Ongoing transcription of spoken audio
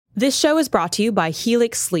This show is brought to you by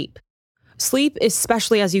Helix Sleep. Sleep,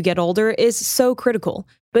 especially as you get older, is so critical,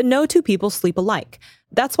 but no two people sleep alike.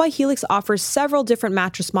 That's why Helix offers several different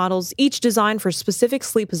mattress models, each designed for specific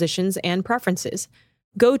sleep positions and preferences.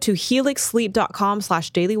 Go to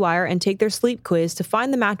helixsleep.com/dailywire and take their sleep quiz to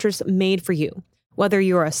find the mattress made for you. Whether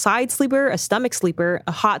you're a side sleeper, a stomach sleeper,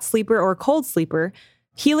 a hot sleeper, or a cold sleeper,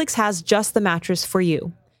 Helix has just the mattress for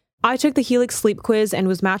you. I took the Helix sleep quiz and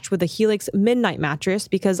was matched with the Helix Midnight mattress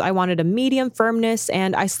because I wanted a medium firmness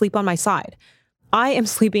and I sleep on my side. I am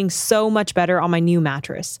sleeping so much better on my new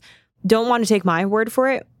mattress. Don't want to take my word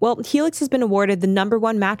for it? Well, Helix has been awarded the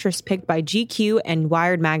 #1 mattress picked by GQ and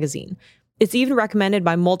Wired magazine. It's even recommended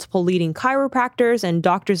by multiple leading chiropractors and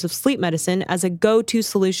doctors of sleep medicine as a go-to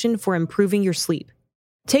solution for improving your sleep.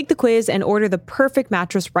 Take the quiz and order the perfect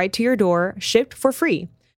mattress right to your door, shipped for free.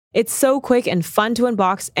 It's so quick and fun to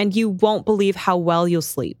unbox, and you won't believe how well you'll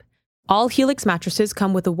sleep. All Helix mattresses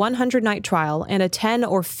come with a 100-night trial and a 10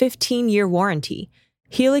 or 15-year warranty.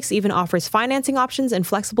 Helix even offers financing options and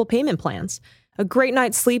flexible payment plans. A great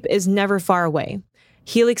night's sleep is never far away.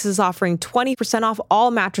 Helix is offering 20% off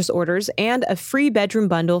all mattress orders and a free bedroom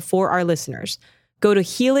bundle for our listeners. Go to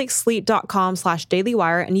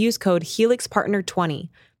helixsleep.com/dailywire and use code HelixPartner20.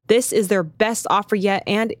 This is their best offer yet,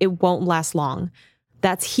 and it won't last long.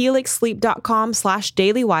 That's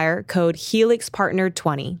helixsleep.com/dailywire, code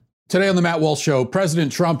HelixPartner20. Today on the Matt Walsh Show,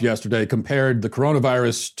 President Trump yesterday compared the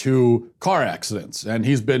coronavirus to car accidents, and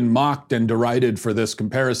he's been mocked and derided for this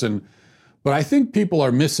comparison. But I think people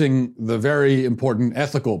are missing the very important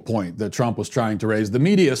ethical point that Trump was trying to raise. The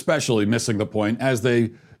media especially missing the point, as they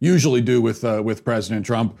usually do with President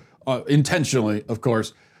Trump, intentionally, of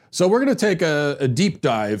course. So we're going to take a deep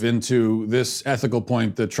dive into this ethical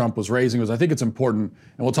point that Trump was raising, because I think it's important,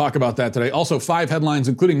 and we'll talk about that today. Also, 5 headlines,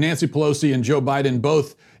 including Nancy Pelosi and Joe Biden,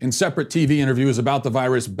 both in separate TV interviews about the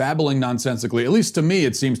virus, babbling nonsensically. At least to me,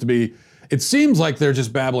 it seems like they're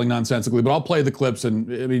just babbling nonsensically, but I'll play the clips,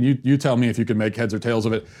 and I mean, you tell me if you can make heads or tails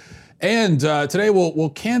of it. And today we'll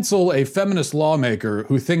cancel a feminist lawmaker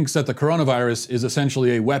who thinks that the coronavirus is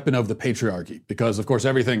essentially a weapon of the patriarchy, because of course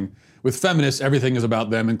everything with feminists, everything is about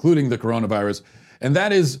them, including the coronavirus. And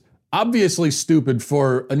that is obviously stupid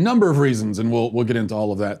for a number of reasons, and we'll get into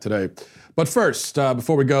all of that today. But first,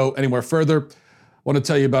 before we go anywhere further, I want to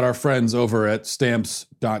tell you about our friends over at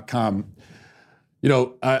Stamps.com. You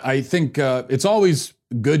know, I think it's always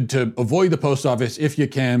good to avoid the post office if you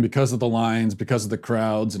can, because of the lines, because of the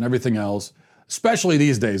crowds and everything else. Especially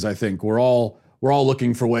these days, I think we're all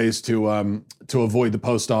looking for ways to avoid the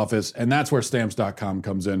post office, and that's where Stamps.com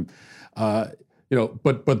comes in. But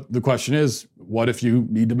the question is, what if you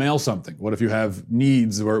need to mail something? What if you have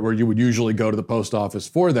needs where you would usually go to the post office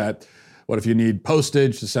for that? What if you need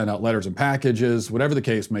postage to send out letters and packages? Whatever the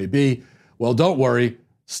case may be. Well, don't worry.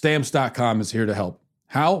 Stamps.com is here to help.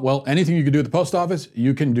 How? Well, anything you can do at the post office,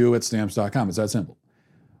 you can do at Stamps.com. It's that simple.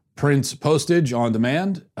 Print postage on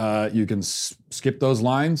demand. You can skip those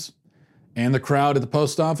lines and the crowd at the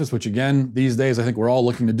post office, which again, these days, I think we're all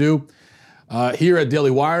looking to do. Here at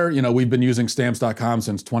Daily Wire, we've been using Stamps.com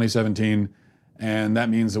since 2017, and that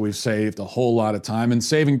means that we've saved a whole lot of time. And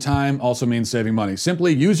saving time also means saving money.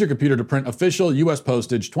 Simply use your computer to print official U.S.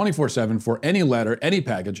 postage 24/7 for any letter, any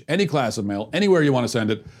package, any class of mail, anywhere you want to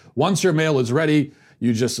send it. Once your mail is ready,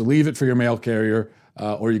 you just leave it for your mail carrier,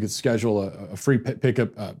 or you could schedule a free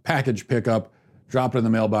package pickup, drop it in the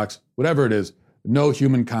mailbox, whatever it is. No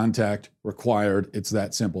human contact required. It's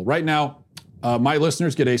that simple. Right now, my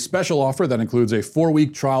listeners get a special offer that includes a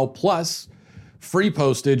 4-week trial plus free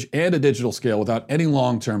postage and a digital scale without any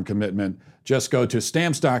long-term commitment. Just go to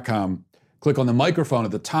Stamps.com, click on the microphone at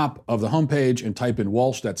the top of the homepage, and type in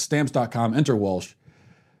Walsh. That's Stamps.com. Enter Walsh.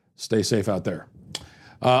 Stay safe out there.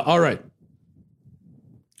 All right.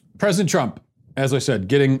 President Trump, as I said,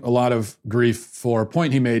 getting a lot of grief for a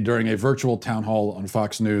point he made during a virtual town hall on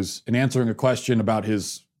Fox News in answering a question about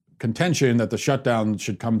his contention that the shutdown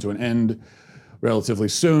should come to an end relatively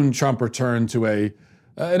soon. Trump returned to an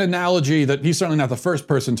analogy that he's certainly not the first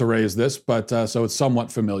person to raise this, but so it's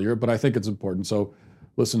somewhat familiar, but I think it's important. So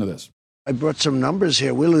listen to this. I brought some numbers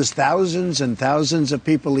here. We lose thousands and thousands of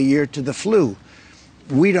people a year to the flu.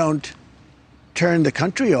 We don't turn the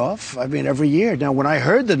country off, every year. Now, when I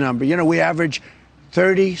heard the number, we average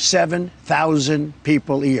 37,000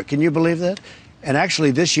 people a year. Can you believe that? And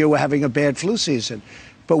actually, this year, we're having a bad flu season.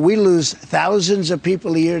 But we lose thousands of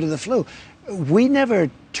people a year to the flu. We never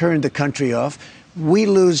turned the country off. We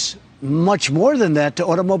lose much more than that to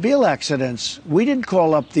automobile accidents. We didn't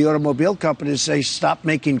call up the automobile company to say, stop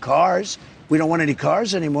making cars. We don't want any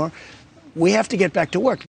cars anymore. We have to get back to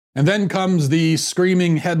work. And then comes the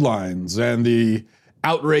screaming headlines and the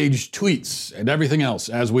outraged tweets and everything else,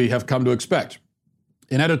 as we have come to expect.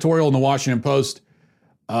 An editorial in the Washington Post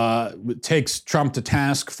takes Trump to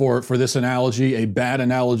task for this analogy, a bad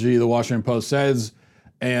analogy, the Washington Post says.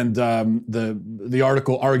 And the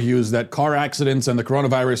article argues that car accidents and the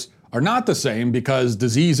coronavirus are not the same because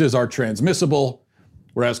diseases are transmissible,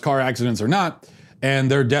 whereas car accidents are not, and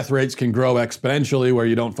their death rates can grow exponentially, where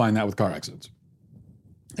you don't find that with car accidents.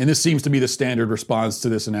 And this seems to be the standard response to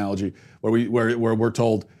this analogy, where we're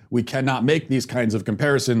told we cannot make these kinds of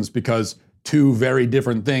comparisons because two very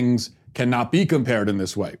different things cannot be compared in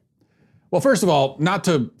this way. Well, first of all, not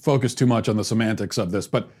to focus too much on the semantics of this,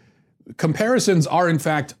 but comparisons are in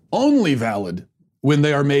fact only valid when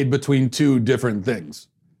they are made between two different things.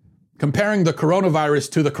 Comparing the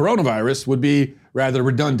coronavirus to the coronavirus would be rather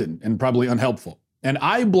redundant and probably unhelpful. And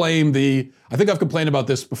I blame I think I've complained about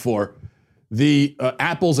this before, the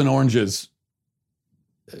apples and oranges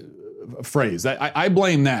phrase. I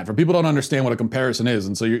blame that. For people don't understand what a comparison is.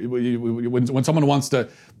 And so when someone wants to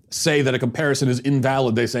say that a comparison is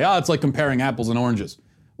invalid, they say, it's like comparing apples and oranges.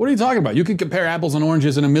 What are you talking about? You can compare apples and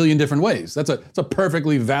oranges in a million different ways. That's a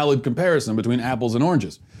perfectly valid comparison between apples and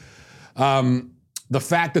oranges. The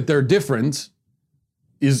fact that they're different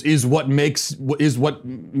is what makes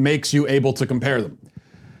you able to compare them.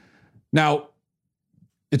 Now,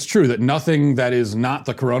 it's true that nothing that is not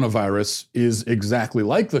the coronavirus is exactly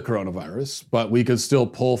like the coronavirus, but we could still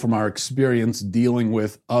pull from our experience dealing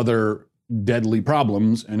with other deadly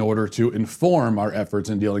problems in order to inform our efforts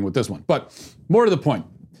in dealing with this one. But more to the point,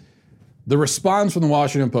 the response from the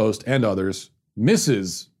Washington Post and others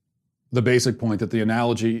misses the basic point that the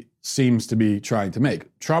analogy seems to be trying to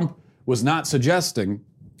make. Trump was not suggesting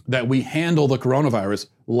that we handle the coronavirus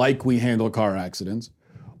like we handle car accidents,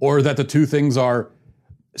 or that the two things are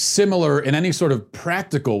similar in any sort of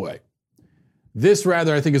practical way. This,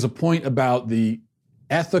 rather, I think, is a point about the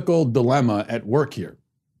ethical dilemma at work here.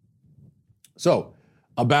 So,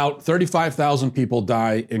 about 35,000 people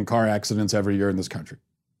die in car accidents every year in this country.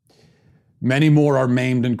 Many more are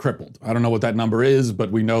maimed and crippled. I don't know what that number is, but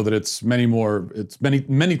we know that it's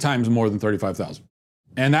many times more than 35,000.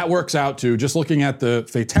 And that works out to, just looking at the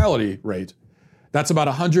fatality rate, that's about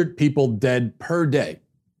 100 people dead per day.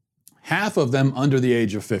 Half of them under the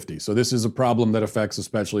age of 50. So this is a problem that affects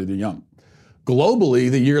especially the young. Globally,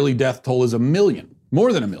 the yearly death toll is 1 million,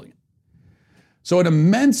 more than 1 million. So an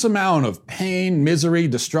immense amount of pain, misery,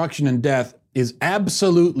 destruction, and death is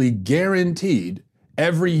absolutely guaranteed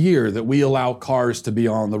every year that we allow cars to be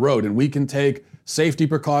on the road. And we can take safety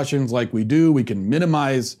precautions like we do. We can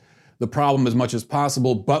minimize the problem as much as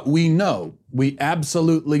possible. But we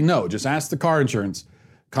absolutely know, just ask the car insurance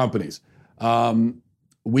companies.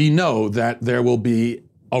 We know that there will be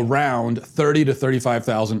around 30 to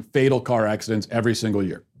 35,000 fatal car accidents every single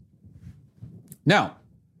year. Now,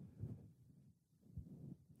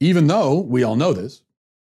 even though we all know this,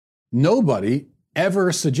 nobody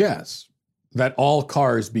ever suggests that all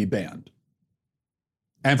cars be banned.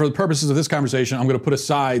 And for the purposes of this conversation, I'm going to put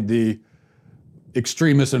aside the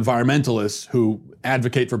extremist environmentalists who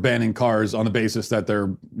advocate for banning cars on the basis that they're,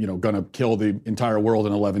 going to kill the entire world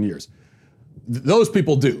in 11 years. Those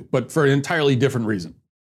people do, but for an entirely different reason.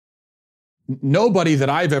 Nobody that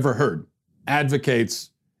I've ever heard advocates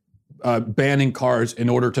banning cars in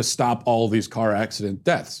order to stop all these car accident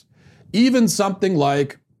deaths. Even something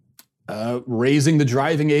like raising the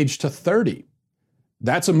driving age to 30.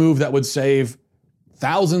 That's a move that would save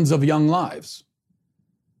thousands of young lives.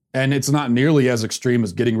 And it's not nearly as extreme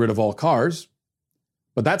as getting rid of all cars,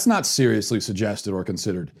 but that's not seriously suggested or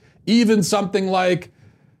considered. Even something like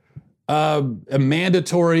a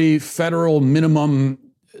mandatory federal minimum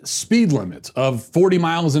speed limit of 40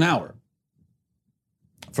 miles an hour.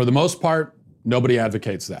 For the most part, nobody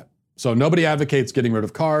advocates that. So nobody advocates getting rid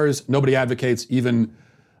of cars. Nobody advocates even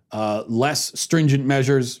less stringent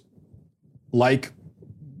measures like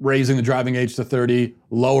raising the driving age to 30,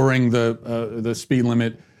 lowering the speed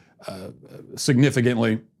limit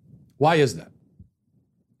significantly. Why is that?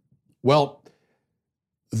 Well,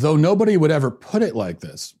 though nobody would ever put it like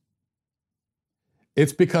this,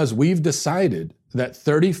 it's because we've decided that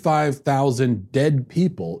 35,000 dead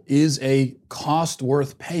people is a cost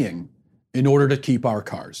worth paying in order to keep our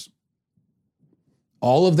cars.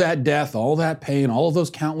 All of that death, all that pain, all of those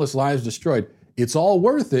countless lives destroyed, it's all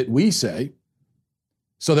worth it, we say,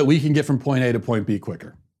 so that we can get from point A to point B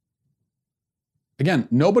quicker. Again,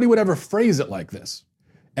 nobody would ever phrase it like this,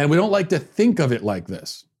 and we don't like to think of it like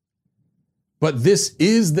this. But this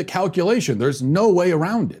is the calculation. There's no way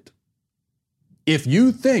around it. If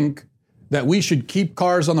you think that we should keep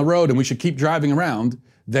cars on the road and we should keep driving around,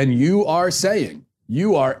 then you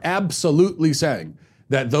are absolutely saying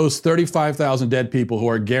that those 35,000 dead people who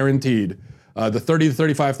are guaranteed, the 30 to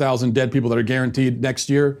 35,000 dead people that are guaranteed next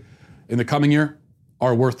year, in the coming year,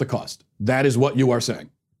 are worth the cost. That is what you are saying.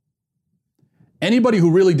 Anybody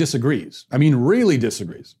who really disagrees,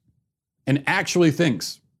 and actually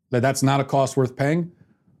thinks that that's not a cost worth paying,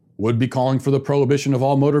 would be calling for the prohibition of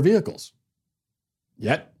all motor vehicles.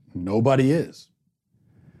 Yet, nobody is.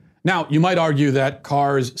 Now, you might argue that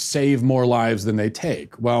cars save more lives than they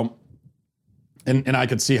take. Well, and I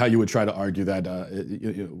could see how you would try to argue that.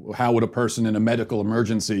 How would a person in a medical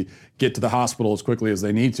emergency get to the hospital as quickly as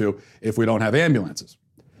they need to if we don't have ambulances?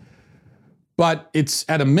 But it's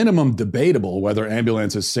at a minimum debatable whether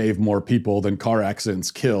ambulances save more people than car accidents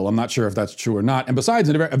kill. I'm not sure if that's true or not. And besides,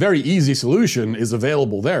 a very easy solution is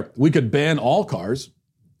available there. We could ban all cars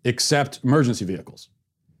except emergency vehicles.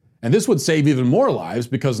 And this would save even more lives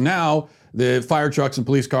because now the fire trucks and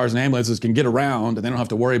police cars and ambulances can get around and they don't have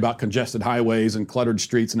to worry about congested highways and cluttered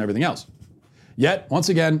streets and everything else. Yet, once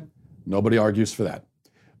again, nobody argues for that.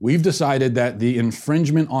 We've decided that the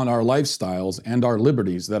infringement on our lifestyles and our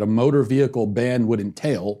liberties that a motor vehicle ban would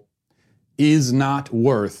entail is not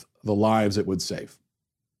worth the lives it would save.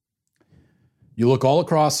 You look all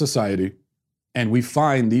across society and we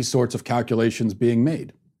find these sorts of calculations being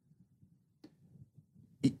made.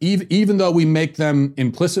 Even though we make them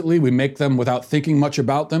implicitly, we make them without thinking much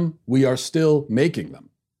about them, we are still making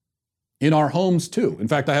them. In our homes too. In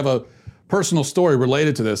fact, I have a personal story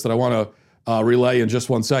related to this that I want to relay in just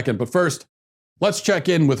one second. But first, let's check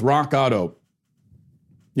in with Rock Auto.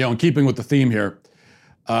 In keeping with the theme here,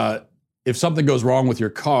 if something goes wrong with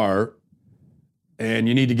your car and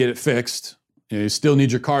you need to get it fixed, you still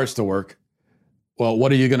need your cars to work, well,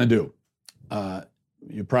 what are you going to do?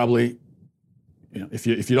 You probably... if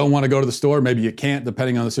you don't want to go to the store, maybe you can't,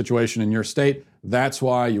 depending on the situation in your state. That's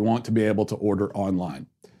why you want to be able to order online.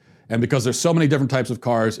 And because there's so many different types of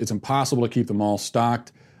cars, it's impossible to keep them all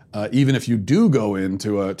stocked. Even if you do go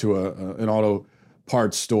into an auto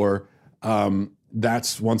parts store,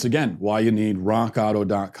 that's, once again, why you need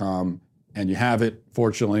rockauto.com. And you have it,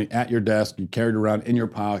 fortunately, at your desk. You carry it around in your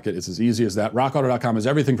pocket. It's as easy as that. Rockauto.com has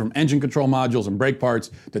everything from engine control modules and brake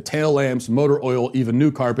parts to tail lamps, motor oil, even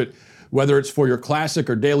new carpet. Whether it's for your classic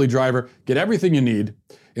or daily driver, get everything you need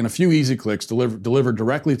in a few easy clicks delivered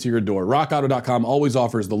directly to your door. RockAuto.com always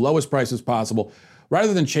offers the lowest prices possible,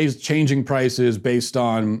 rather than changing prices based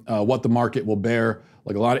on what the market will bear,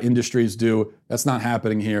 like a lot of industries do. That's not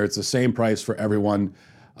happening here. It's the same price for everyone.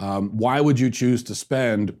 Why would you choose to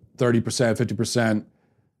spend 30%, 50%,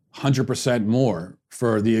 100% more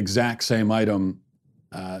for the exact same item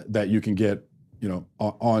that you can get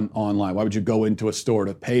online? Why would you go into a store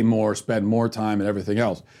to pay more, spend more time, and everything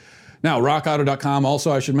else? Now, RockAuto.com,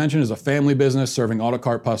 also I should mention, is a family business serving auto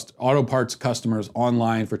parts customers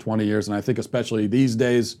online for 20 years. And I think especially these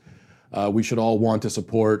days, we should all want to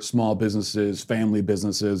support small businesses, family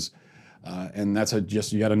businesses. And that's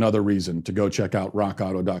just yet another reason to go check out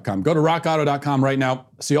RockAuto.com. Go to RockAuto.com right now.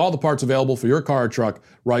 See all the parts available for your car or truck.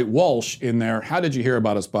 Write Walsh in there, "How did you hear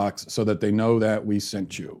about us" box, so that they know that we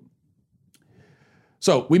sent you.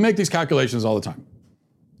 So we make these calculations all the time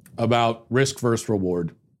about risk versus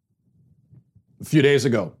reward. A few days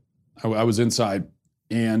ago, I was inside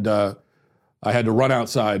and I had to run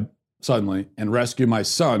outside suddenly and rescue my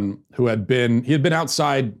son, who had been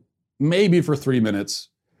outside maybe for 3 minutes.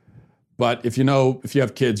 But if you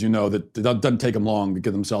have kids, you know that it doesn't take them long to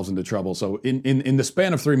get themselves into trouble. So in the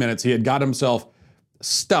span of 3 minutes, he had got himself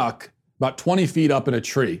stuck about 20 feet up in a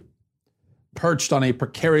tree, perched on a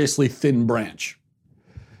precariously thin branch.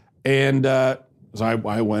 And so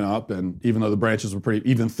I went up, and even though the branches were pretty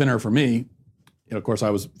even thinner for me, of course, I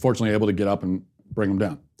was fortunately able to get up and bring him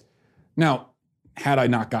down. Now, had I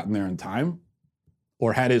not gotten there in time,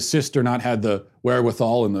 or had his sister not had the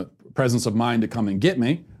wherewithal and the presence of mind to come and get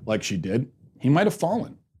me, like she did, he might have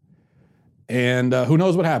fallen. And who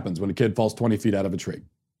knows what happens when a kid falls 20 feet out of a tree.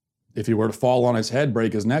 If he were to fall on his head,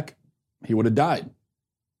 break his neck, he would have died.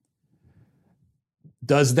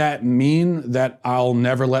 Does that mean that I'll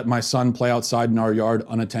never let my son play outside in our yard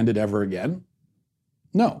unattended ever again?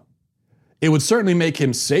 No. It would certainly make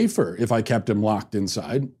him safer if I kept him locked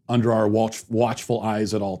inside under our watchful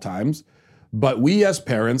eyes at all times. But we as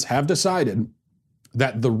parents have decided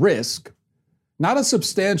that the risk, not a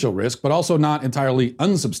substantial risk, but also not entirely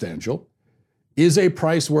unsubstantial, is a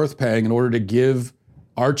price worth paying in order to give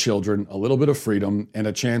our children a little bit of freedom and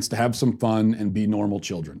a chance to have some fun and be normal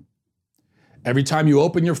children. Every time you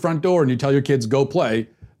open your front door and you tell your kids go play,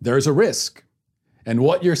 there's a risk. And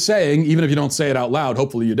what you're saying, even if you don't say it out loud,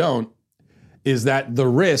 hopefully you don't, is that the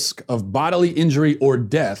risk of bodily injury or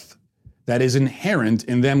death that is inherent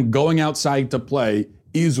in them going outside to play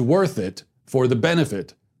is worth it for the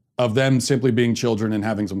benefit of them simply being children and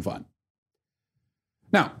having some fun.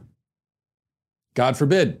 Now, God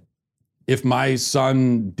forbid, if my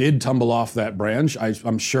son did tumble off that branch,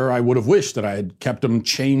 I'm sure I would have wished that I had kept him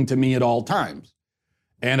chained to me at all times.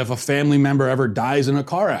 And if a family member ever dies in a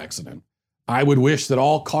car accident, I would wish that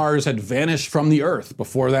all cars had vanished from the earth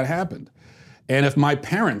before that happened. And if my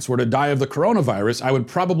parents were to die of the coronavirus, I would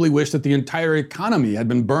probably wish that the entire economy had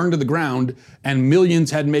been burned to the ground and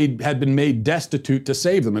millions had been made destitute to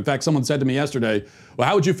save them. In fact, someone said to me yesterday, well,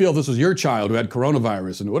 how would you feel if this was your child who had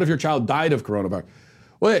coronavirus? And what if your child died of coronavirus?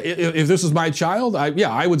 Well, if this was my child,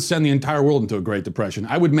 I would send the entire world into a Great Depression.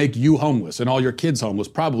 I would make you homeless and all your kids homeless,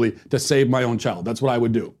 probably to save my own child. That's what I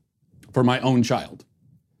would do for my own child.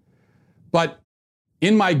 But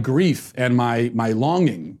in my grief and my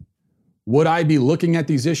longing, would I be looking at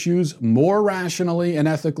these issues more rationally and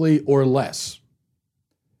ethically or less?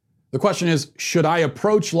 The question is, should I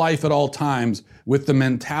approach life at all times with the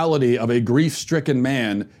mentality of a grief-stricken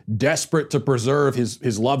man desperate to preserve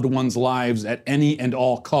his loved ones' lives at any and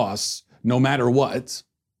all costs, no matter what?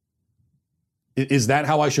 Is that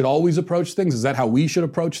how I should always approach things? Is that how we should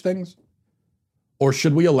approach things? Or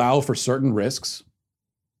should we allow for certain risks,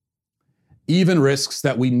 even risks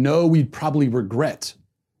that we know we'd probably regret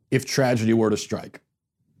if tragedy were to strike?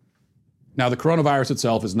 Now, the coronavirus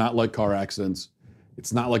itself is not like car accidents.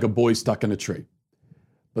 It's not like a boy stuck in a tree.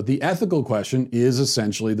 But the ethical question is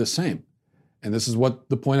essentially the same. And this is what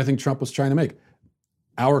the point I think Trump was trying to make.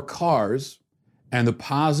 Our cars and the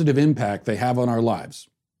positive impact they have on our lives,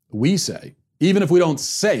 we say, even if we don't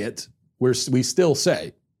say it, we still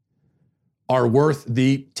say, are worth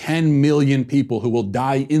the 10 million people who will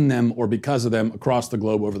die in them or because of them across the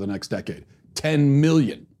globe over the next decade. 10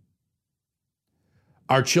 million.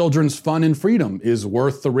 Our children's fun and freedom is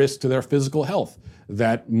worth the risk to their physical health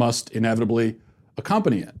that must inevitably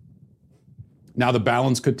accompany it. Now, the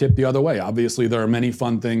balance could tip the other way. Obviously, there are many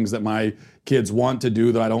fun things that my kids want to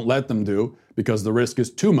do that I don't let them do because the risk is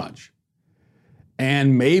too much.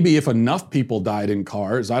 And maybe if enough people died in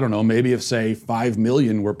cars, I don't know, maybe if, say, 5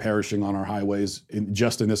 million were perishing on our highways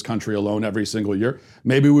just in this country alone every single year,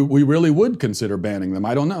 maybe we really would consider banning them.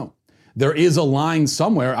 I don't know. There is a line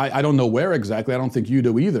somewhere. I don't know where exactly. I don't think you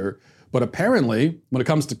do either. But apparently, when it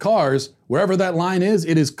comes to cars, wherever that line is,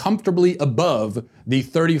 it is comfortably above the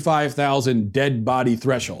 35,000 dead body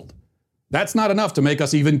threshold. That's not enough to make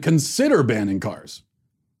us even consider banning cars.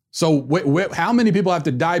 So how many people have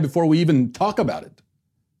to die before we even talk about it?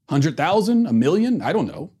 100,000? A million? I don't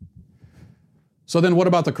know. So then what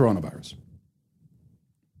about the coronavirus?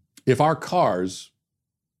 If our cars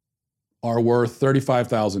are worth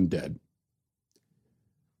 35,000 dead,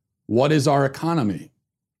 what is our economy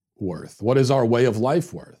worth? What is our way of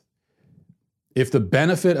life worth? If the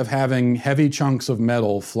benefit of having heavy chunks of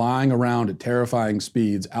metal flying around at terrifying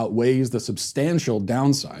speeds outweighs the substantial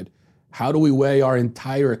downside, how do we weigh our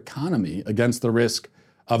entire economy against the risk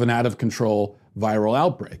of an out-of-control viral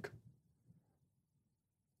outbreak?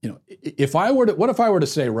 What if I were to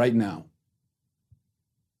say right now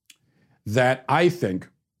that I think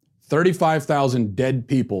 35,000 dead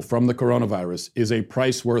people from the coronavirus is a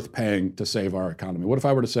price worth paying to save our economy? What if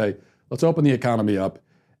I were to say, let's open the economy up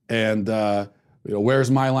and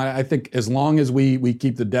where's my line? I think as long as we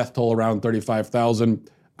keep the death toll around 35,000,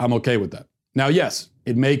 I'm okay with that. Now, yes,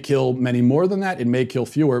 it may kill many more than that. It may kill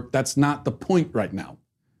fewer. That's not the point right now.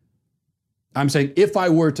 I'm saying if I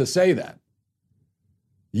were to say that,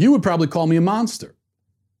 you would probably call me a monster.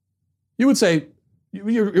 You would say,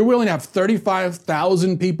 you're willing to have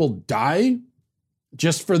 35,000 people die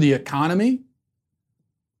just for the economy?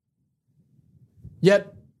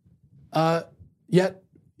 Yet,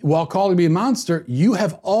 while calling me a monster, you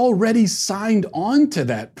have already signed on to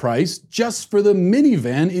that price just for the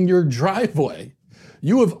minivan in your driveway.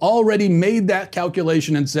 You have already made that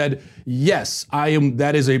calculation and said, yes,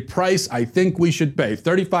 that is a price I think we should pay.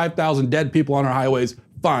 35,000 dead people on our highways,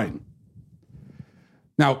 fine.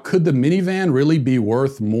 Now, could the minivan really be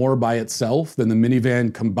worth more by itself than the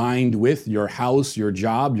minivan combined with your house, your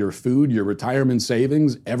job, your food, your retirement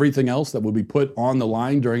savings, everything else that would be put on the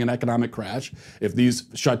line during an economic crash if these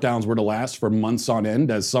shutdowns were to last for months on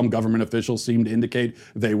end, as some government officials seem to indicate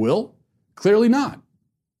they will? Clearly not.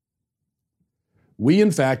 We,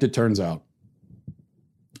 in fact, it turns out,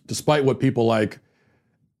 despite what people like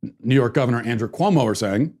New York Governor Andrew Cuomo are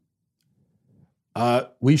saying,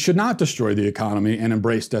 we should not destroy the economy and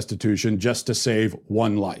embrace destitution just to save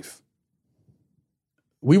one life.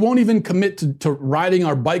 We won't even commit to riding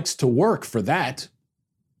our bikes to work for that.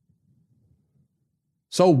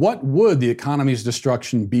 So what would the economy's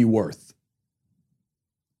destruction be worth?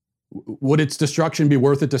 Would its destruction be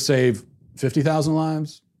worth it to save 50,000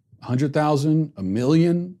 lives, 100,000, a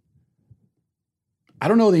million? I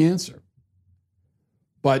don't know the answer.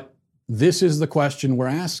 But this is the question we're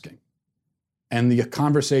asking, and the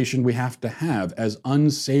conversation we have to have, as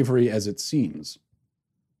unsavory as it seems.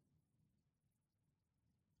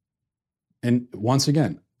 And once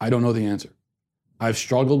again, I don't know the answer. I've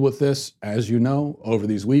struggled with this, as you know, over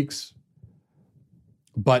these weeks.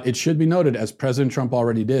 But it should be noted, as President Trump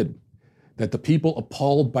already did, that the people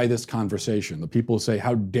appalled by this conversation, the people who say,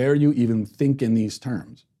 how dare you even think in these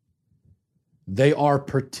terms? They are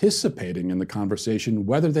participating in the conversation,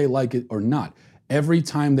 whether they like it or not. Every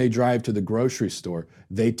time they drive to the grocery store,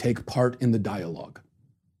 they take part in the dialogue,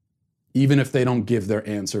 even if they don't give their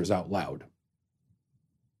answers out loud.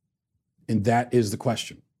 And that is the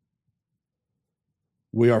question.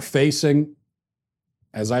 We are facing,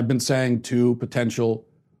 as I've been saying, two potential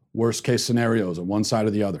worst case scenarios on one side or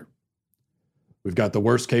the other. We've got the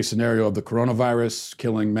worst case scenario of the coronavirus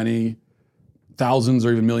killing many thousands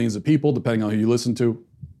or even millions of people, depending on who you listen to.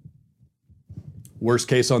 Worst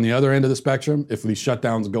case on the other end of the spectrum, if these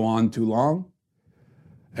shutdowns go on too long.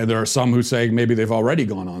 And there are some who say maybe they've already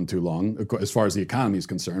gone on too long, as far as the economy is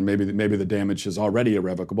concerned. Maybe the damage is already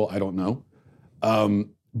irrevocable. I don't know.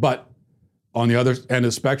 But on the other end of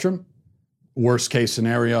the spectrum, worst case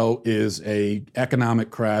scenario is an economic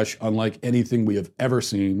crash unlike anything we have ever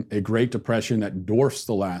seen, a Great Depression that dwarfs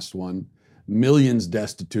the last one, millions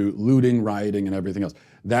destitute, looting, rioting, and everything else.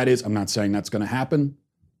 That is, I'm not saying that's going to happen.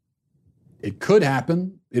 It could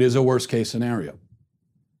happen. It is a worst case scenario.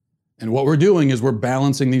 And what we're doing is we're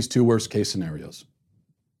balancing these two worst case scenarios.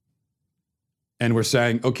 And we're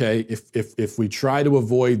saying, okay, if we try to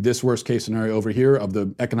avoid this worst case scenario over here of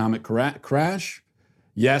the economic crash,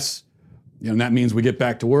 yes, that means we get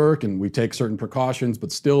back to work and we take certain precautions,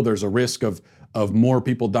 but still there's a risk of more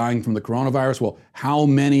people dying from the coronavirus. Well, how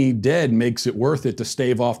many dead makes it worth it to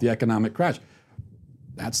stave off the economic crash?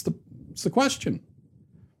 That's the question.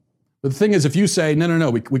 But the thing is, if you say, no,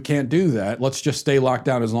 we can't do that, let's just stay locked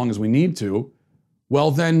down as long as we need to, well,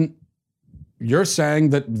 then you're saying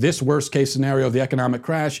that this worst case scenario of the economic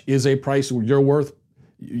crash is a price you're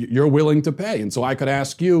willing to pay. And so I could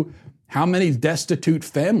ask you, how many destitute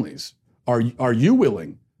families are you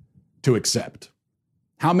willing to accept?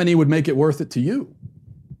 How many would make it worth it to you?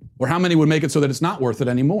 Or how many would make it so that it's not worth it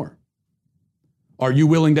anymore? Are you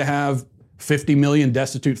willing to have 50 million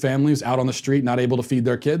destitute families out on the street not able to feed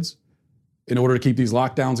their kids in order to keep these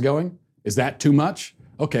lockdowns going? Is that too much?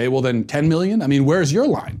 Okay, well then 10 million? I mean, where's your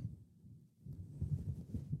line?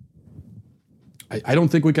 I don't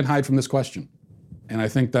think we can hide from this question. And I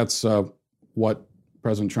think that's what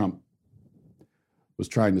President Trump was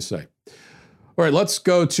trying to say. All right, let's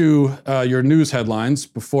go to your news headlines.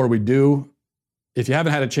 Before we do, if you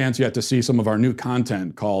haven't had a chance yet to see some of our new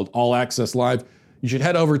content called All Access Live, you should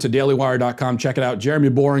head over to dailywire.com, check it out. Jeremy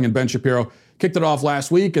Boring and Ben Shapiro kicked it off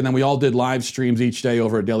last week, and then we all did live streams each day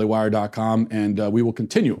over at dailywire.com, and we will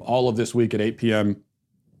continue all of this week at 8 p.m.,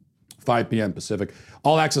 5 p.m. Pacific.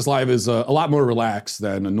 All Access Live is a lot more relaxed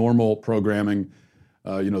than a normal programming,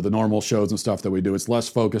 the normal shows and stuff that we do. It's less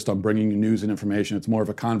focused on bringing you news and information. It's more of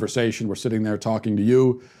a conversation. We're sitting there talking to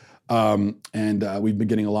you, and we've been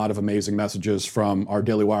getting a lot of amazing messages from our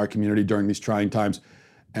Daily Wire community during these trying times,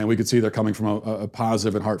 and we could see they're coming from a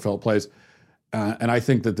positive and heartfelt place. And I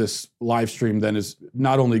think that this live stream then is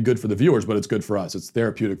not only good for the viewers, but it's good for us. It's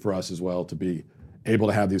therapeutic for us as well to be able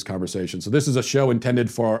to have these conversations. So this is a show intended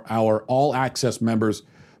for our All Access members,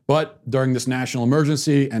 but during this national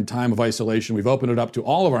emergency and time of isolation, we've opened it up to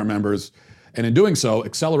all of our members, and in doing so,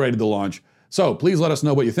 accelerated the launch. So please let us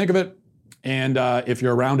know what you think of it. And if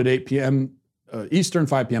you're around at 8 p.m. Eastern,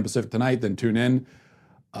 5 p.m. Pacific tonight, then tune in.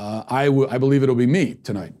 I believe it'll be me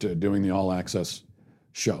tonight doing the All Access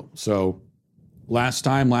show. So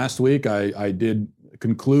last week, I did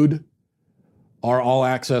conclude our All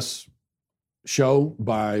Access show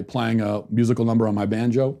by playing a musical number on my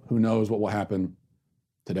banjo. Who knows what will happen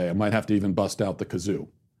today? I might have to even bust out the kazoo,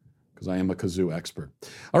 because I am a kazoo expert.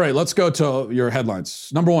 All right, let's go to your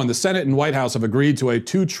headlines. Number one, the Senate and White House have agreed to a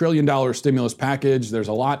 $2 trillion stimulus package. There's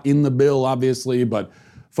a lot in the bill, obviously, but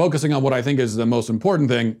focusing on what I think is the most important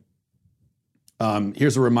thing,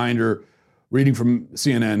 here's a reminder, reading from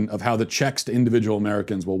CNN, of how the checks to individual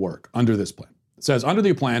Americans will work under this plan. It says, under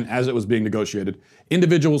the plan, as it was being negotiated,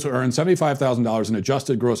 individuals who earn $75,000 in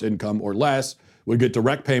adjusted gross income or less would get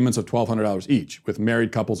direct payments of $1,200 each, with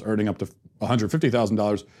married couples earning up to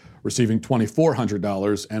 $150,000 receiving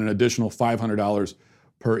 $2,400 and an additional $500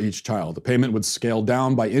 per each child. The payment would scale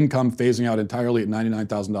down by income, phasing out entirely at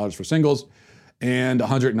 $99,000 for singles and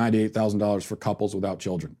 $198,000 for couples without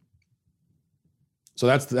children. So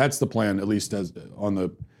that's the plan, at least as on the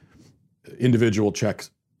individual check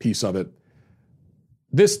piece of it.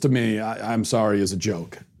 This, to me, I'm sorry, is a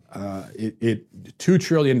joke. $2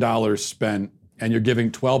 trillion spent, and you're giving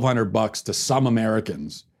 $1,200 to some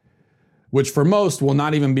Americans, which for most will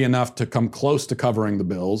not even be enough to come close to covering the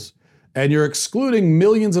bills. And you're excluding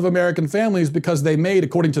millions of American families because they made,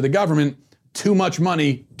 according to the government, too much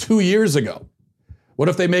money 2 years ago. What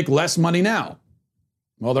if they make less money now?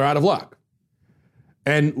 Well, they're out of luck.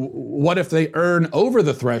 And what if they earn over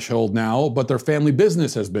the threshold now, but their family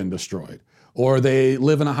business has been destroyed? Or they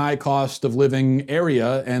live in a high cost of living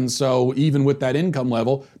area, and so even with that income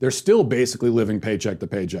level, they're still basically living paycheck to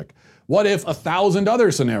paycheck. What if 1,000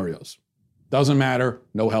 other scenarios? Doesn't matter,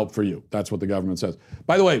 no help for you. That's what the government says.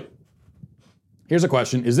 By the way, here's a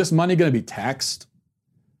question. Is this money going to be taxed?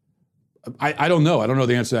 I don't know. I don't know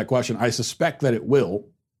the answer to that question. I suspect that it will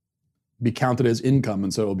be counted as income,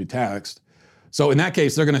 and so it will be taxed. So in that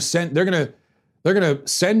case, they're going to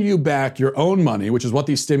send you back your own money, which is what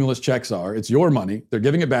these stimulus checks are. It's your money. They're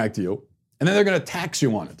giving it back to you, and then they're going to tax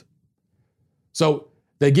you on it. So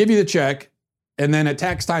they give you the check, and then at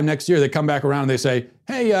tax time next year, they come back around and they say,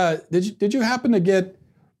 "Hey, did you happen to get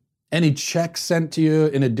any checks sent to you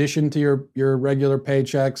in addition to your regular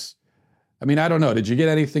paychecks? I mean, I don't know. Did you get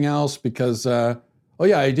anything else? Because oh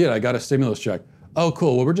yeah, I did. I got a stimulus check. Oh,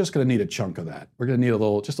 cool. Well, we're just going to need a chunk of that. We're going to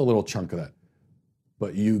need just a little chunk of that.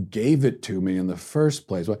 But you gave it to me in the first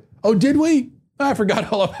place. What? Oh, did we? I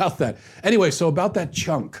forgot all about that. Anyway, so about that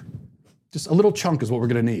chunk, just a little chunk is what we're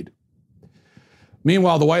going to need."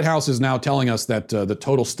 Meanwhile, the White House is now telling us that the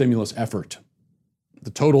total stimulus effort, the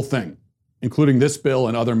total thing, including this bill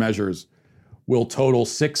and other measures, will total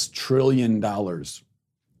 $6 trillion.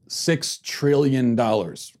 $6 trillion.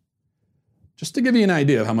 Just to give you an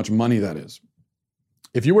idea of how much money that is.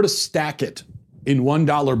 If you were to stack it in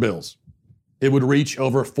 $1 bills, it would reach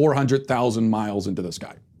over 400,000 miles into the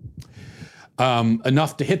sky.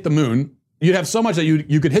 Enough to hit the moon. You'd have so much that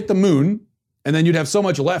you could hit the moon, and then you'd have so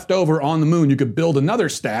much left over on the moon, you could build another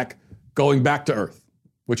stack going back to Earth,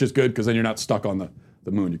 which is good because then you're not stuck on the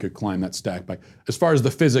moon. You could climb that stack back. As far as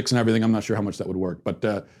the physics and everything, I'm not sure how much that would work,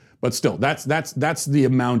 but still, that's the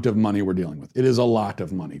amount of money we're dealing with. It is a lot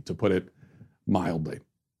of money, to put it mildly.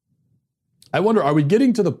 I wonder, are we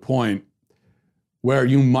getting to the point where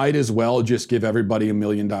you might as well just give everybody $1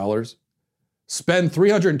 million? Spend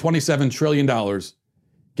 $327 trillion,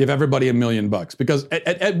 give everybody $1 million. Because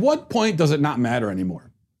at what point does it not matter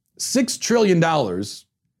anymore? $6 trillion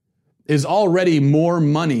is already more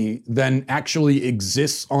money than actually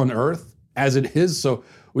exists on Earth as it is. So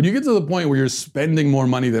when you get to the point where you're spending more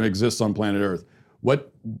money than exists on planet Earth,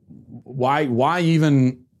 why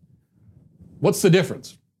even, what's the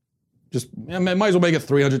difference? Just, might as well make it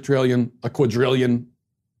 300 trillion, a quadrillion,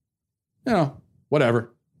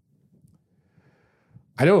 whatever.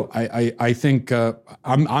 I think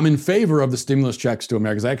I'm in favor of the stimulus checks to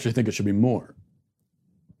Americans. I actually think it should be more.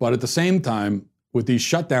 But at the same time, with these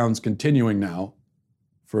shutdowns continuing now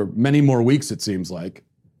for many more weeks, it seems like,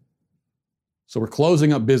 so we're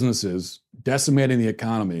closing up businesses, decimating the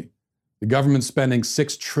economy, the government spending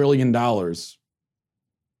 $6 trillion,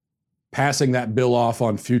 passing that bill off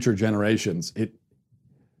on future generations.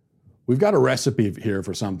 We've got a recipe here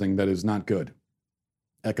for something that is not good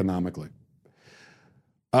economically.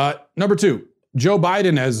 Number two, Joe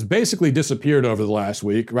Biden has basically disappeared over the last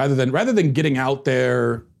week. Rather than getting out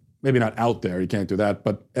there, maybe not out there, he can't do that,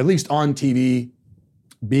 but at least on TV,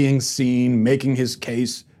 being seen, making his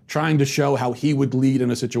case, trying to show how he would lead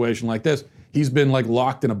in a situation like this. He's been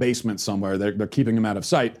locked in a basement somewhere. They're keeping him out of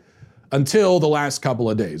sight until the last couple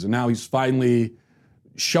of days. And now he's finally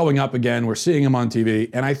showing up again. We're seeing him on TV.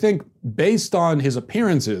 And I think based on his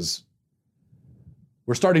appearances,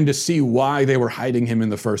 we're starting to see why they were hiding him in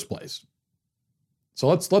the first place. So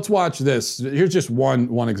let's watch this. Here's just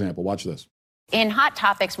one example. Watch this. In Hot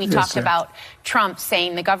Topics, we talked about Trump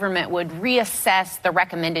saying the government would reassess the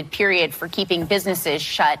recommended period for keeping businesses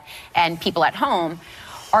shut and people at home.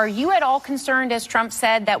 Are you at all concerned, as Trump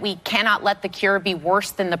said, that we cannot let the cure be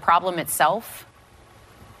worse than the problem itself?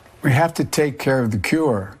 We have to take care of the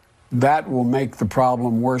cure. That will make the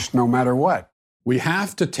problem worse no matter what. We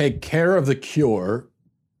have to take care of the cure.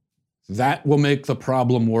 That will make the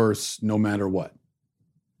problem worse no matter what.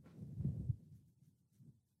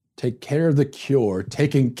 Take care of the cure.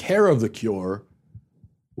 Taking care of the cure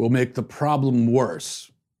will make the problem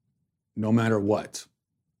worse no matter what.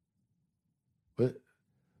 But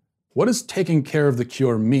what does taking care of the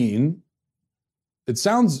cure mean? It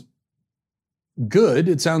sounds good.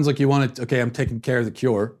 It sounds like you want to, okay, I'm taking care of the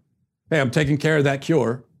cure. Hey, I'm taking care of that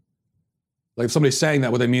cure. Like if somebody's saying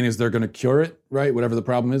that, what they mean is they're going to cure it, right? Whatever the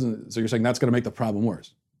problem is. And so you're saying that's going to make the problem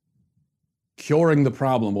worse. Curing the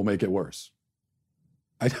problem will make it worse.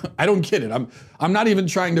 I don't get it. I'm not even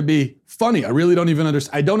trying to be funny. I really don't even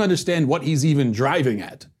understand. I don't understand what he's even driving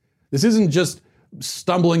at. This isn't just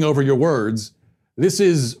stumbling over your words. This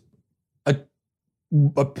is a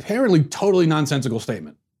apparently totally nonsensical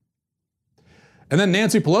statement. And then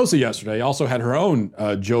Nancy Pelosi yesterday also had her own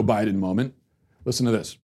Joe Biden moment. Listen to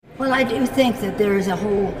this. Well, I do think that there is a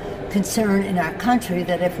whole concern in our country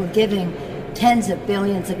that if we're giving tens of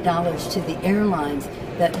billions of dollars to the airlines,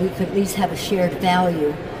 that we could at least have a shared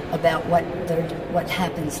value about what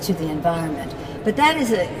happens to the environment. But that is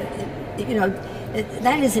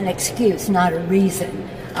that is an excuse, not a reason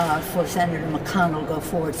for Senator McConnell to go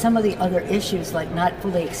forward. Some of the other issues, like not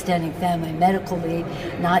fully extending family medical leave,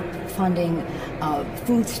 not funding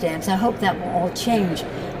food stamps, I hope that will all change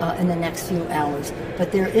in the next few hours.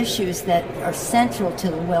 But there are issues that are central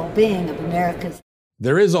to the well-being of Americans.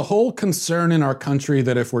 There is a whole concern in our country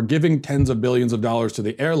that if we're giving tens of billions of dollars to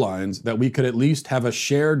the airlines, that we could at least have a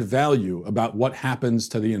shared value about what happens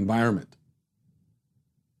to the environment.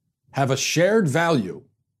 Have a shared value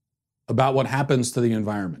about what happens to the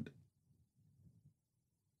environment.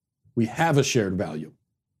 We have a shared value.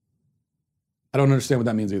 I don't understand what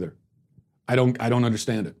that means either. I don't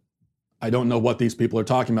understand it. I don't know what these people are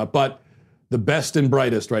talking about, but the best and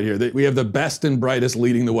brightest right here. We have the best and brightest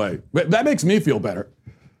leading the way. That makes me feel better.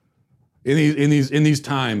 In these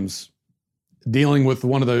times, dealing with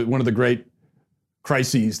one of the great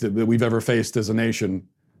crises that we've ever faced as a nation,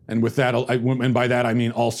 and with that, and by that I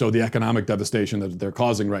mean also the economic devastation that they're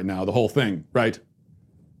causing right now, the whole thing, right?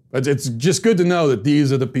 It's just good to know that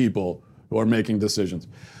these are the people who are making decisions.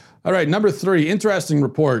 All right, number 3, interesting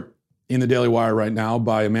report in the Daily Wire right now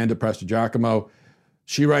by Amanda Prestigiacomo.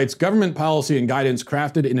 She writes, government policy and guidance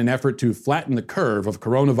crafted in an effort to flatten the curve of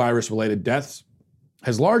coronavirus-related deaths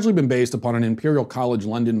has largely been based upon an Imperial College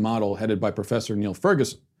London model headed by Professor Neil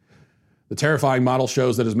Ferguson. The terrifying model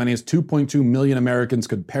shows that as many as 2.2 million Americans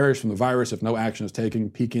could perish from the virus if no action is taken,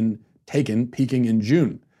 peaking in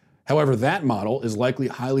June. However, that model is likely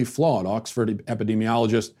highly flawed, Oxford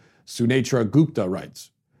epidemiologist Sunetra Gupta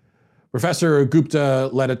writes. Professor Gupta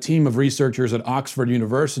led a team of researchers at Oxford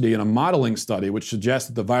University in a modeling study which suggests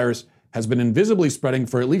that the virus has been invisibly spreading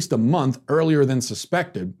for at least a month earlier than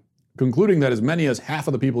suspected, concluding that as many as half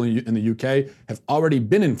of the people in the UK have already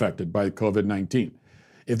been infected by COVID-19.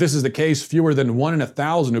 If this is the case, fewer than 1 in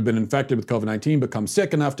 1,000 who've been infected with COVID-19 become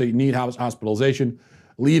sick enough to need hospitalization,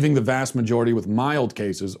 leaving the vast majority with mild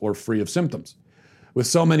cases or free of symptoms. With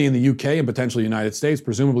so many in the UK and potentially the United States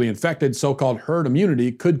presumably infected, so-called herd immunity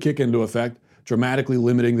could kick into effect, dramatically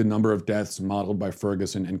limiting the number of deaths modeled by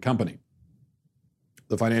Ferguson and company.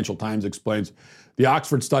 The Financial Times explains, the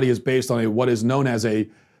Oxford study is based on what is known as a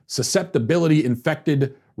susceptibility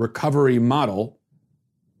infected recovery model,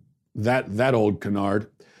 that old canard,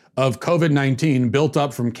 of COVID-19 built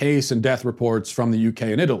up from case and death reports from the UK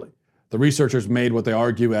and Italy. The researchers made what they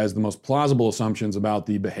argue as the most plausible assumptions about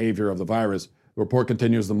the behavior of the virus. The report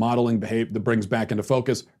continues the modeling that brings back into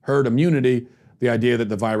focus herd immunity, the idea that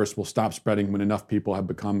the virus will stop spreading when enough people have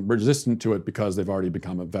become resistant to it because they've already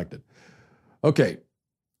become infected. Okay,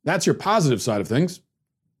 that's your positive side of things.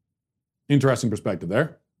 Interesting perspective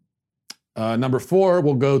there. Number 4,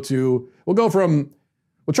 we'll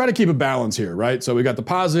try to keep a balance here, right? So we got the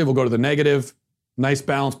positive, we'll go to the negative. Nice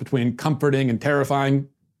balance between comforting and terrifying.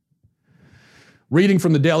 Reading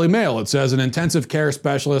from the Daily Mail, it says an intensive care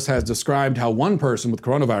specialist has described how one person with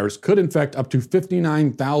coronavirus could infect up to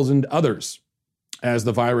 59,000 others, as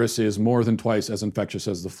the virus is more than twice as infectious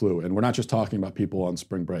as the flu. And we're not just talking about people on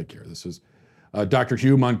spring break here. This is Dr.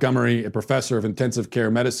 Hugh Montgomery, a professor of intensive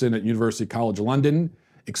care medicine at University College London,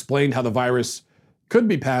 explained how the virus could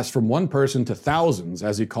be passed from one person to thousands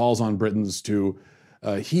as he calls on Britons to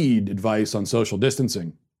heed advice on social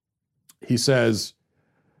distancing. He says,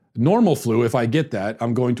 normal flu, if I get that,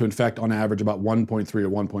 I'm going to infect on average about 1.3 or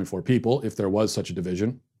 1.4 people, if there was such a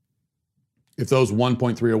division. If those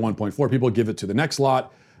 1.3 or 1.4 people give it to the next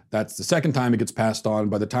lot, that's the second time it gets passed on.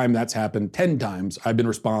 By the time that's happened 10 times, I've been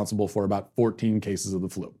responsible for about 14 cases of the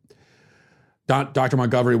flu. Dr.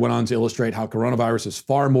 Montgomery went on to illustrate how coronavirus is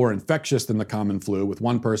far more infectious than the common flu, with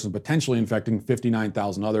one person potentially infecting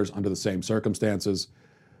 59,000 others under the same circumstances,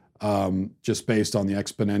 just based on the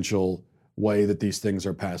exponential way that these things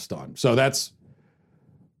are passed on. So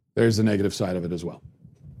there's the negative side of it as well.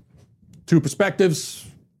 2 perspectives.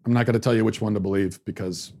 I'm not going to tell you which one to believe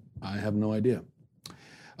because I have no idea.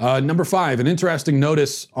 Number 5, an interesting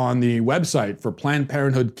notice on the website for Planned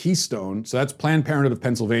Parenthood Keystone. So that's Planned Parenthood of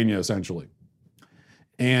Pennsylvania, essentially.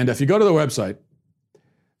 And if you go to the website,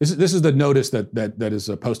 this is the notice that is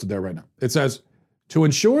posted there right now. It says, to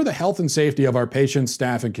ensure the health and safety of our patients,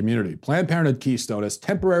 staff, and community, Planned Parenthood Keystone has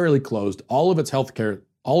temporarily closed all of its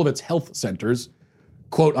health centers,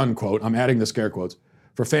 quote unquote, I'm adding the scare quotes,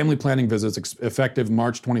 for family planning visits effective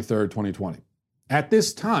March 23rd, 2020. At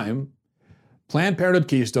this time, Planned Parenthood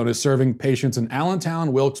Keystone is serving patients in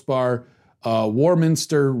Allentown, Wilkes-Barre,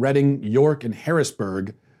 Warminster, Reading, York, and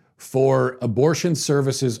Harrisburg for abortion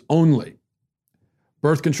services only.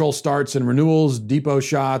 Birth control starts and renewals, depot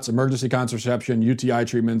shots, emergency contraception, UTI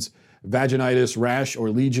treatments, vaginitis, rash, or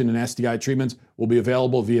lesion and STI treatments will be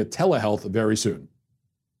available via telehealth very soon.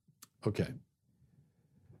 Okay.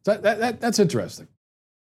 That's interesting,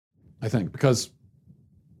 I think, because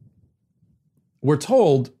we're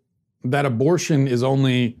told that abortion is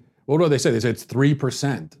only, what do they say? They say it's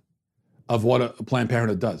 3% of what a Planned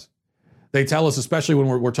Parenthood does. They tell us, especially when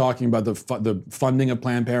we're talking about the funding of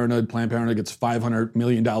Planned Parenthood gets $500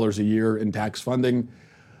 million a year in tax funding,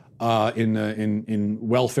 in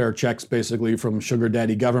welfare checks, basically, from sugar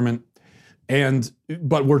daddy government.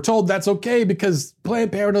 But we're told that's okay because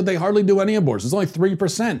Planned Parenthood, they hardly do any abortions. It's only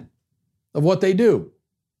 3% of what they do.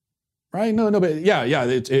 Right? No, but yeah,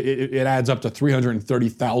 it adds up to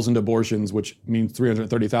 330,000 abortions, which means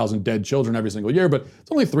 330,000 dead children every single year, but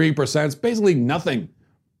it's only 3%. It's basically nothing.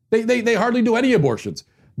 They hardly do any abortions.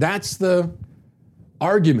 That's the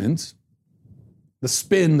argument, the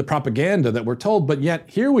spin, the propaganda that we're told, but yet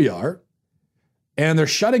here we are, and they're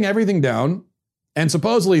shutting everything down, and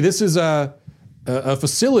supposedly this is a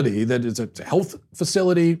facility that is a health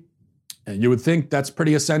facility, and you would think that's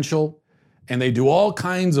pretty essential. And they do all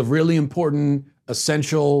kinds of really important,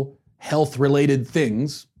 essential, health-related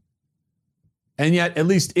things. And yet, at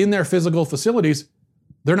least in their physical facilities,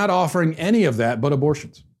 they're not offering any of that but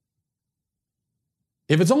abortions.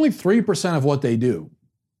 If it's only 3% of what they do,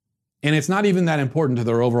 and it's not even that important to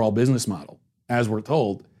their overall business model, as we're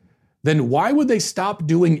told, then why would they stop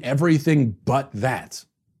doing everything but that?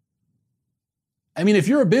 I mean, if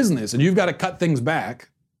you're a business and you've got to cut things back,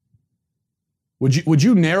 would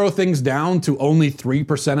you narrow things down to only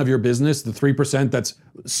 3% of your business, the 3% that's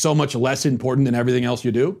so much less important than everything else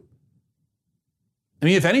you do? I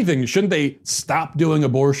mean, if anything, shouldn't they stop doing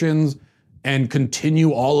abortions and continue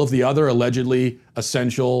all of the other allegedly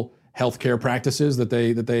essential healthcare practices that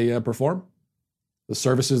they perform, the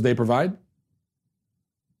services they provide?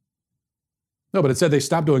 No, but it said they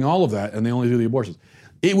stopped doing all of that and they only do the abortions.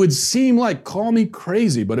 It would seem like, call me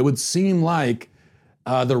crazy, but it would seem like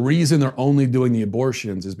the reason they're only doing the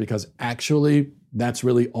abortions is because actually that's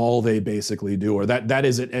really all they basically do, or that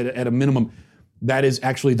is at a minimum, that is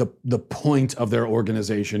actually the point of their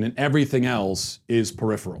organization, and everything else is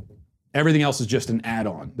peripheral. Everything else is just an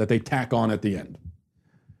add-on that they tack on at the end.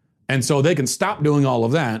 And so they can stop doing all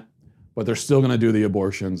of that, but they're still going to do the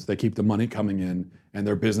abortions. They keep the money coming in, and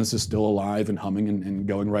their business is still alive and humming and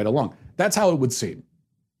going right along. That's how it would seem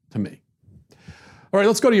to me. All right,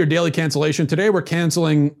 let's go to your daily cancellation. Today we're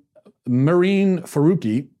canceling Mehreen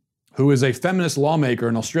Faruqi, who is a feminist lawmaker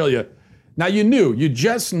in Australia. Now you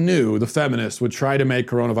just knew the feminists would try to make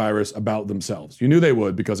coronavirus about themselves. You knew they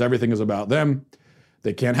would because everything is about them.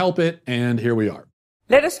 They can't help it, and here we are.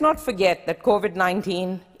 Let us not forget that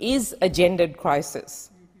COVID-19 is a gendered crisis.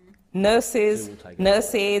 Nurses,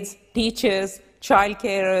 nurse aides, teachers, child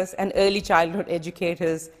carers, and early childhood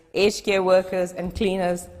educators, aged care workers, and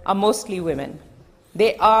cleaners are mostly women.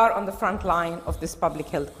 They are on the front line of this public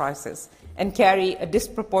health crisis and carry a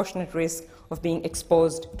disproportionate risk of being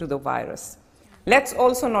exposed to the virus. Let's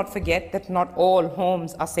also not forget that not all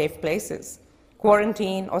homes are safe places.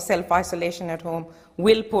 Quarantine or self-isolation at home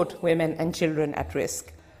will put women and children at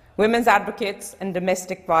risk. Women's advocates and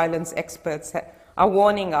domestic violence experts are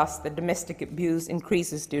warning us that domestic abuse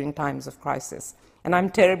increases during times of crisis. And I'm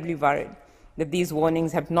terribly worried that these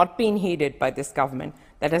warnings have not been heeded by this government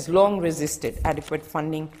that has long resisted adequate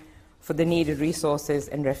funding for the needed resources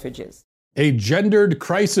and refuges. A gendered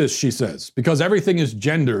crisis, she says, because everything is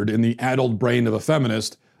gendered in the addled brain of a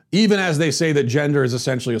feminist, even as they say that gender is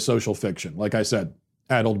essentially a social fiction. Like I said,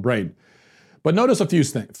 addled brain. But notice a few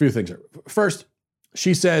things here. First,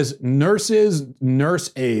 she says nurses,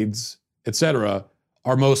 nurse aides, etc.,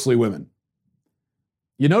 are mostly women.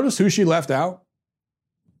 You notice who she left out?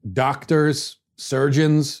 Doctors,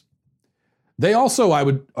 surgeons. They also, I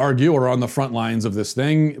would argue, are on the front lines of this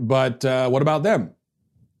thing, but what about them?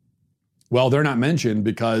 Well, they're not mentioned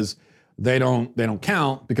because they don't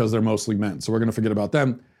count because they're mostly men. So we're going to forget about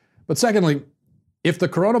them. But secondly, if the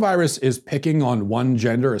coronavirus is picking on one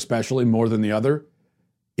gender, especially more than the other,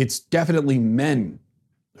 it's definitely men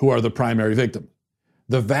who are the primary victim.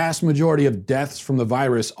 The vast majority of deaths from the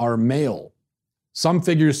virus are male. Some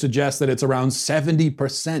figures suggest that it's around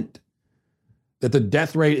 70%, that the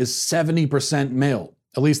death rate is 70% male.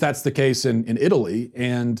 At least that's the case in Italy.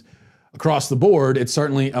 And across the board, it's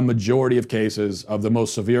certainly a majority of cases, of the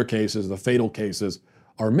most severe cases, the fatal cases,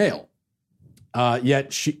 are male.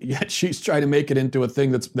 Yet she's trying to make it into a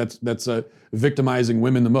thing that's victimizing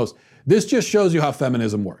women the most. This just shows you how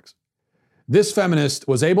feminism works. This feminist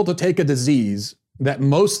was able to take a disease that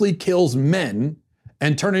mostly kills men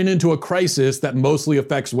and turn it into a crisis that mostly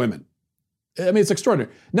affects women. I mean, it's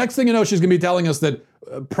extraordinary. Next thing you know, she's going to be telling us that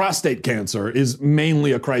prostate cancer is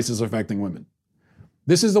mainly a crisis affecting women.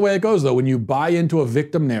 This is the way it goes, though. When you buy into a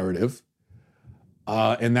victim narrative,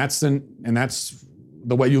 and that's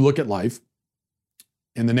the way you look at life,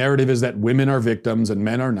 and the narrative is that women are victims and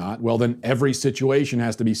men are not, well, then every situation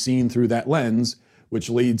has to be seen through that lens, which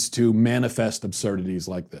leads to manifest absurdities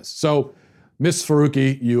like this. So, Ms.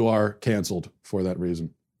 Faruqi, you are canceled for that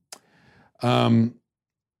reason. Now,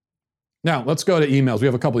 let's go to emails. We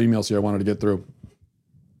have a couple emails here I wanted to get through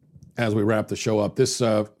as we wrap the show up.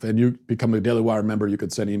 And you become a Daily Wire member, you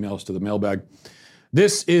could send emails to the mailbag.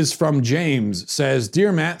 This is from James, says,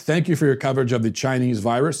 Dear Matt, thank you for your coverage of the Chinese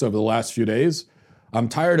virus over the last few days. I'm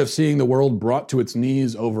tired of seeing the world brought to its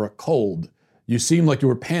knees over a cold. You seemed like you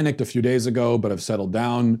were panicked a few days ago, but have settled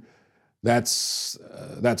down. That's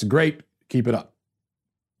great. Keep it up.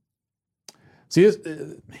 See,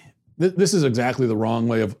 this is exactly the wrong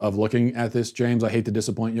way of looking at this, James. I hate to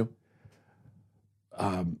disappoint you.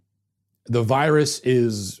 The virus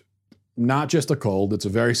is not just a cold. It's a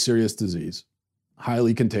very serious disease,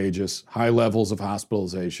 highly contagious, high levels of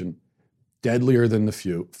hospitalization, deadlier than the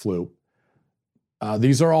flu.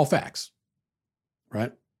 These are all facts,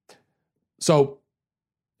 right? So,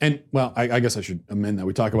 I guess I should amend that.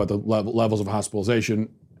 We talk about the levels of hospitalization.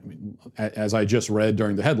 I mean, as I just read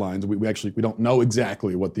during the headlines, we don't know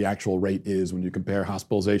exactly what the actual rate is when you compare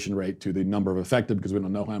hospitalization rate to the number of affected, because we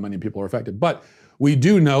don't know how many people are affected. But we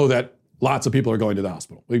do know that lots of people are going to the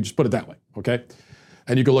hospital. We just put it that way, okay?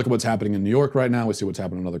 And you can look at what's happening in New York right now. We see what's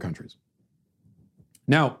happening in other countries.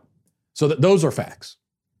 Now, so those are facts.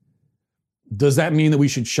 Does that mean that we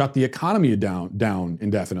should shut the economy down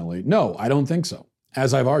indefinitely? No, I don't think so,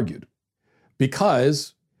 as I've argued.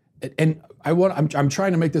 Because, and I'm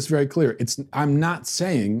trying to make this very clear. I'm not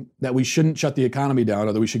saying that we shouldn't shut the economy down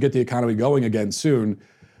or that we should get the economy going again soon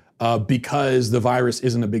because the virus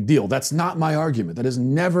isn't a big deal. That's not my argument. That has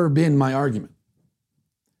never been my argument.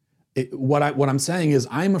 What I'm saying is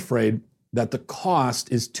I'm afraid that the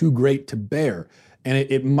cost is too great to bear. And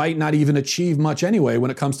it might not even achieve much anyway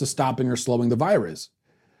when it comes to stopping or slowing the virus.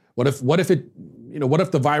 What if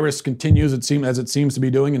the virus continues as it seems to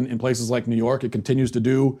be doing in places like New York? It continues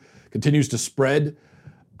to spread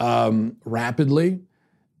rapidly,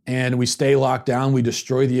 and we stay locked down. We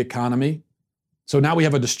destroy the economy. So now we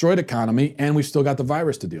have a destroyed economy, and we've still got the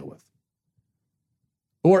virus to deal with.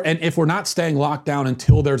 And if we're not staying locked down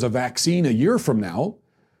until there's a vaccine a year from now,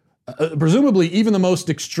 presumably even the most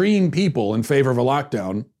extreme people in favor of a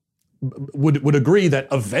lockdown would agree that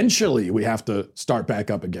eventually we have to start back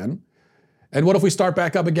up again. And what if we start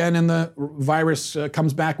back up again and the virus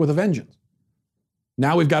comes back with a vengeance?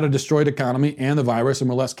 Now we've got a destroyed economy and the virus, and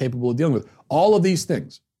we're less capable of dealing with all of these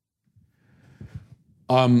things.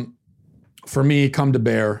 For me, come to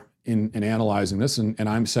bear in analyzing this, and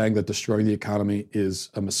I'm saying that destroying the economy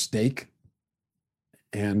is a mistake,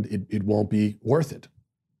 and it won't be worth it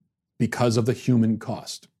because of the human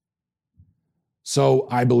cost. So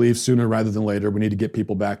I believe sooner rather than later, we need to get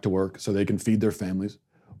people back to work so they can feed their families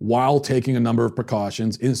while taking a number of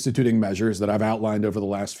precautions, instituting measures that I've outlined over the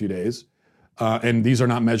last few days. And these are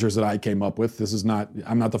not measures that I came up with.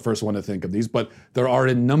 I'm not the first one to think of these, but there are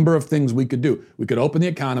a number of things we could do. We could open the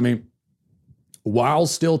economy while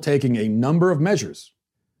still taking a number of measures,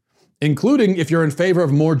 including if you're in favor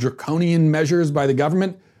of more draconian measures by the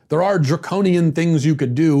government. There are draconian things you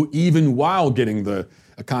could do even while getting the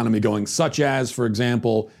economy going, such as, for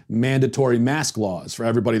example, mandatory mask laws for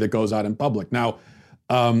everybody that goes out in public. Now,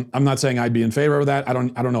 I'm not saying I'd be in favor of that. I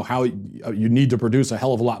don't know how you need to produce a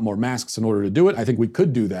hell of a lot more masks in order to do it. I think we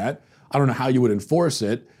could do that. I don't know how you would enforce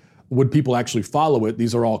it. Would people actually follow it?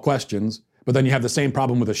 These are all questions. But then you have the same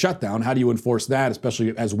problem with a shutdown. How do you enforce that,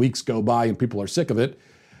 especially as weeks go by and people are sick of it?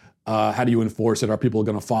 How do you enforce it? Are people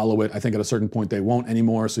going to follow it? I think at a certain point they won't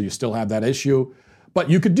anymore, so you still have that issue. But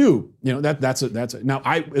you could do, that's it. Now,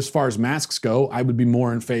 as far as masks go, I would be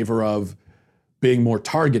more in favor of being more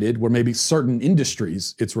targeted, where maybe certain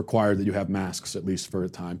industries, it's required that you have masks, at least for a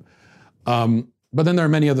time. But then there are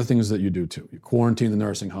many other things that you do too. You quarantine the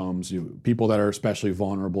nursing homes, people that are especially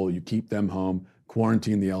vulnerable, you keep them home,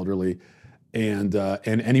 quarantine the elderly, and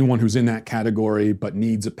anyone who's in that category but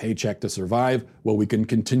needs a paycheck to survive, well, we can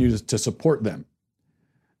continue to support them.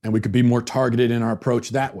 And we could be more targeted in our approach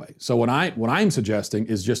that way. So what I'm suggesting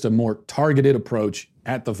is just a more targeted approach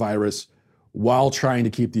at the virus while trying to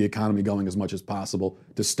keep the economy going as much as possible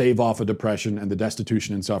to stave off a depression and the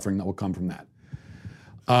destitution and suffering that will come from that.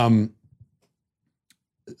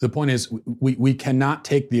 The point is, we cannot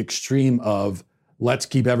take the extreme of let's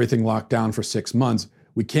keep everything locked down for 6 months.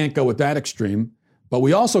 We can't go with that extreme, but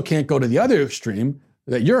we also can't go to the other extreme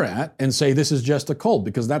that you're at and say this is just a cold,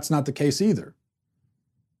 because that's not the case either.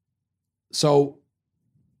 So,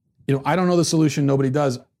 I don't know the solution. Nobody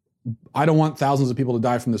does. I don't want thousands of people to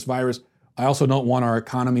die from this virus. I also don't want our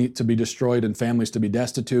economy to be destroyed and families to be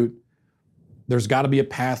destitute. There's got to be a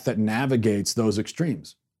path that navigates those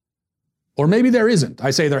extremes. Or maybe there isn't.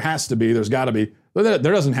 I say there has to be, there's got to be, but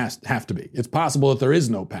there doesn't have to be. It's possible that there is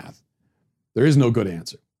no path. There is no good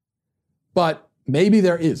answer. But maybe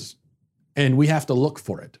there is, and we have to look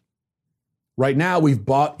for it. Right now, we've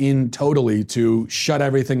bought in totally to shut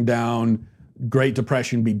everything down, Great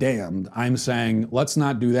Depression be damned. I'm saying, let's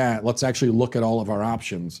not do that. Let's actually look at all of our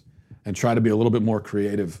options and try to be a little bit more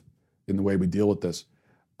creative in the way we deal with this.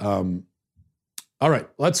 All right,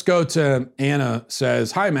 let's go to Anna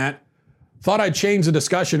says, hi, Matt. Thought I'd change the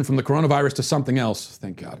discussion from the coronavirus to something else.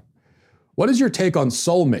 Thank God. What is your take on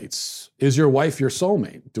soulmates? Is your wife your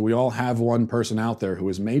soulmate? Do we all have one person out there who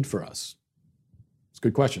is made for us? It's a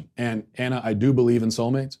good question. And Anna, I do believe in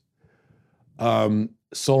soulmates.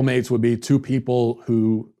 Soulmates would be two people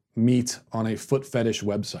who meet on a foot fetish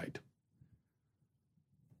website.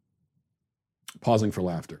 Pausing for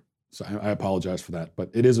laughter. So I apologize for that, but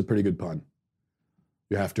it is a pretty good pun.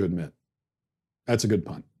 You have to admit. That's a good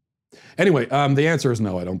pun. Anyway, the answer is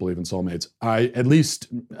no, I don't believe in soulmates. At least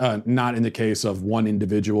not in the case of one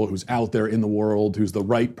individual who's out there in the world, who's the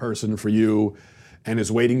right person for you and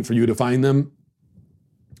is waiting for you to find them.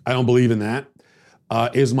 I don't believe in that.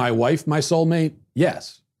 Is my wife my soulmate?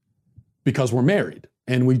 Yes, because we're married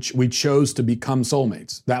and we chose to become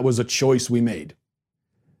soulmates. That was a choice we made,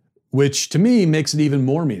 which to me makes it even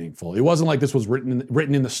more meaningful. It wasn't like this was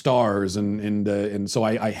written in the stars, and so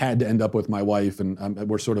I had to end up with my wife, and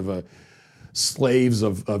we're sort of slaves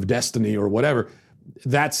of destiny or whatever.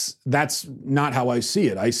 That's not how I see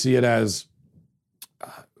it. I see it as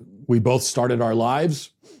we both started our lives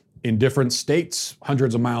in different states,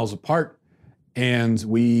 hundreds of miles apart, and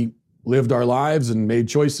we lived our lives and made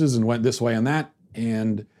choices and went this way and that,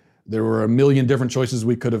 and there were a million different choices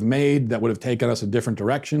we could have made that would have taken us in different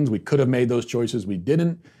directions. We could have made those choices. We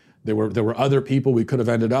didn't. There were other people we could have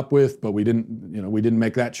ended up with, but we didn't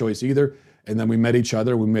make that choice either. And then we met each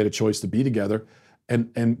other. We made a choice to be together.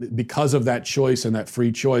 And because of that choice and that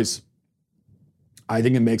free choice, I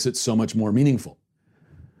think it makes it so much more meaningful.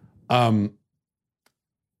 And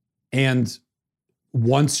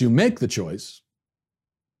once you make the choice,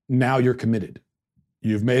 now you're committed.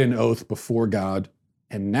 You've made an oath before God,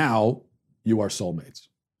 and now you are soulmates.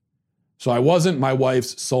 So I wasn't my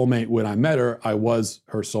wife's soulmate when I met her. I was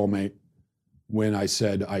her soulmate when I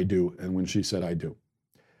said I do and when she said I do.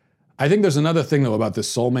 I think there's another thing, though, about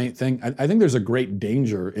this soulmate thing. I think there's a great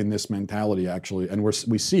danger in this mentality, actually, and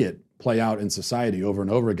we see it play out in society over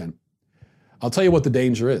and over again. I'll tell you what the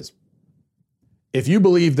danger is. If you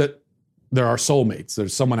believe that there are soulmates,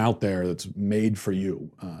 there's someone out there that's made for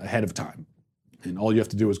you ahead of time, and all you have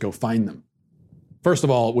to do is go find them. First of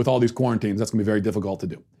all, with all these quarantines, that's gonna be very difficult to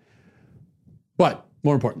do. But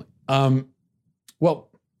more importantly, well,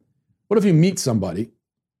 what if you meet somebody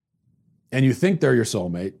and you think they're your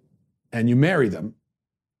soulmate and you marry them,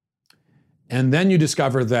 and then you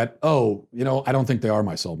discover that, oh, I don't think they are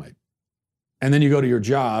my soulmate. And then you go to your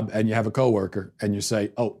job and you have a coworker and you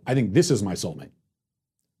say, oh, I think this is my soulmate.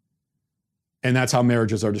 And that's how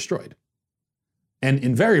marriages are destroyed. And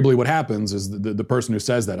invariably what happens is the person who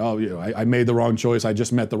says that, oh, I made the wrong choice, I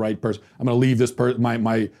just met the right person, I'm gonna leave this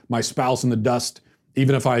my spouse in the dust,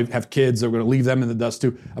 even if I have kids, I'm gonna leave them in the dust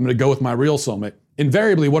too, I'm gonna go with my real soulmate.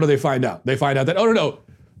 Invariably, what do they find out? They find out that, oh, no,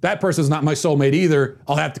 that person's not my soulmate either,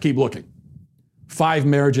 I'll have to keep looking. 5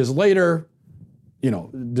 marriages later,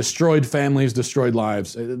 destroyed families, destroyed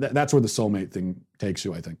lives. That's where the soulmate thing takes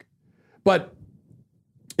you, I think. But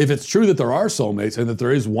if it's true that there are soulmates and that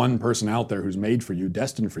there is one person out there who's made for you,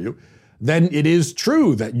 destined for you, then it is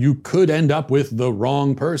true that you could end up with the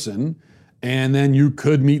wrong person, and then you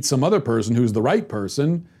could meet some other person who's the right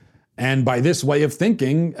person. And by this way of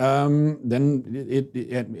thinking, then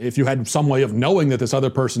if you had some way of knowing that this other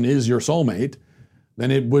person is your soulmate,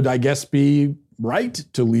 then it would, I guess, be right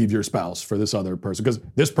to leave your spouse for this other person, because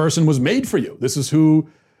this person was made for you. This is who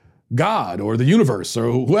God or the universe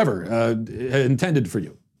or whoever intended for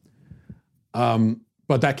you.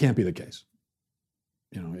 But that can't be the case.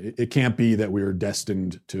 You know, it can't be that we're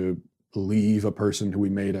destined to leave a person who we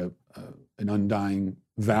made an undying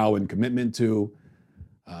vow and commitment to.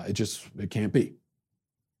 It can't be.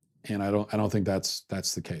 And I don't think that's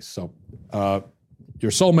the case. So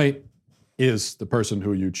your soulmate is the person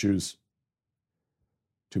who you choose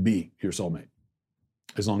to be your soulmate,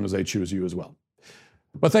 as long as they choose you as well.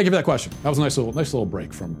 But thank you for that question. That was a nice little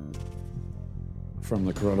break from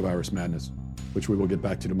the coronavirus madness, which we will get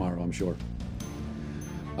back to tomorrow, I'm sure.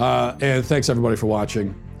 And thanks everybody for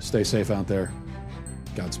watching. Stay safe out there.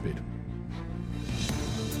 Godspeed.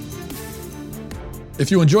 If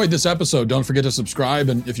you enjoyed this episode, don't forget to subscribe.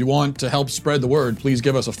 And if you want to help spread the word, please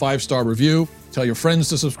give us a 5-star review. Tell your friends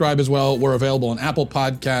to subscribe as well. We're available on Apple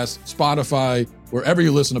Podcasts, Spotify, wherever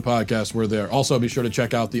you listen to podcasts, we're there. Also, be sure to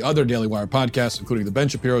check out the other Daily Wire podcasts, including The Ben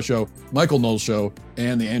Shapiro Show, Michael Knowles Show,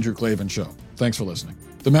 and The Andrew Klavan Show. Thanks for listening.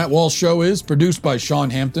 The Matt Walsh Show is produced by Sean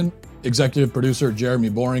Hampton, executive producer Jeremy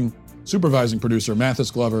Boring, supervising producer Mathis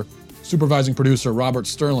Glover, supervising producer Robert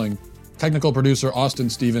Sterling, technical producer Austin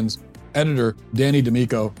Stevens, editor Danny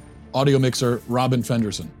D'Amico, audio mixer Robin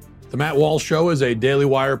Fenderson. The Matt Walsh Show is a Daily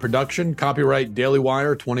Wire production, copyright Daily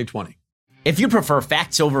Wire 2020. If you prefer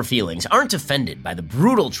facts over feelings, aren't offended by the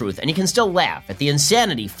brutal truth, and you can still laugh at the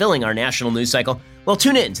insanity filling our national news cycle, well,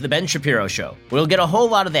 tune in to The Ben Shapiro Show, where you'll get a whole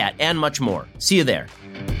lot of that and much more. See you there.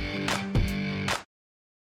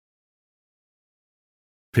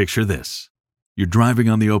 Picture this. You're driving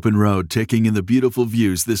on the open road, taking in the beautiful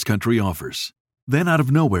views this country offers. Then out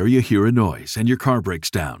of nowhere, you hear a noise and your car breaks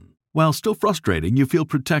down. While still frustrating, you feel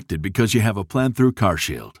protected because you have a plan through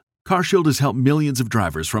CarShield. CarShield has helped millions of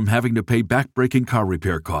drivers from having to pay back-breaking car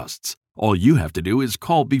repair costs. All you have to do is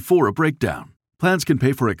call before a breakdown. Plans can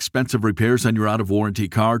pay for expensive repairs on your out-of-warranty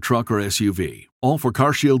car, truck, or SUV. All for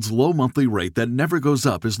CarShield's low monthly rate that never goes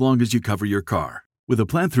up as long as you cover your car. With a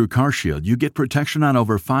plan through CarShield, you get protection on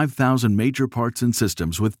over 5,000 major parts and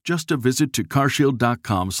systems with just a visit to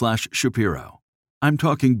carshield.com/Shapiro. I'm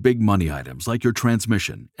talking big money items like your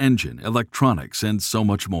transmission, engine, electronics, and so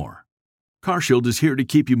much more. CarShield is here to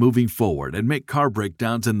keep you moving forward and make car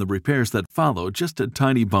breakdowns and the repairs that follow just a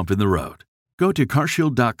tiny bump in the road. Go to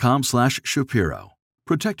carshield.com/Shapiro.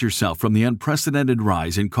 Protect yourself from the unprecedented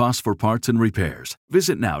rise in costs for parts and repairs.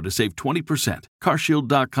 Visit now to save 20%.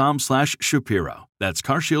 carshield.com/Shapiro. That's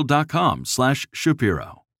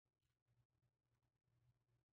carshield.com/Shapiro.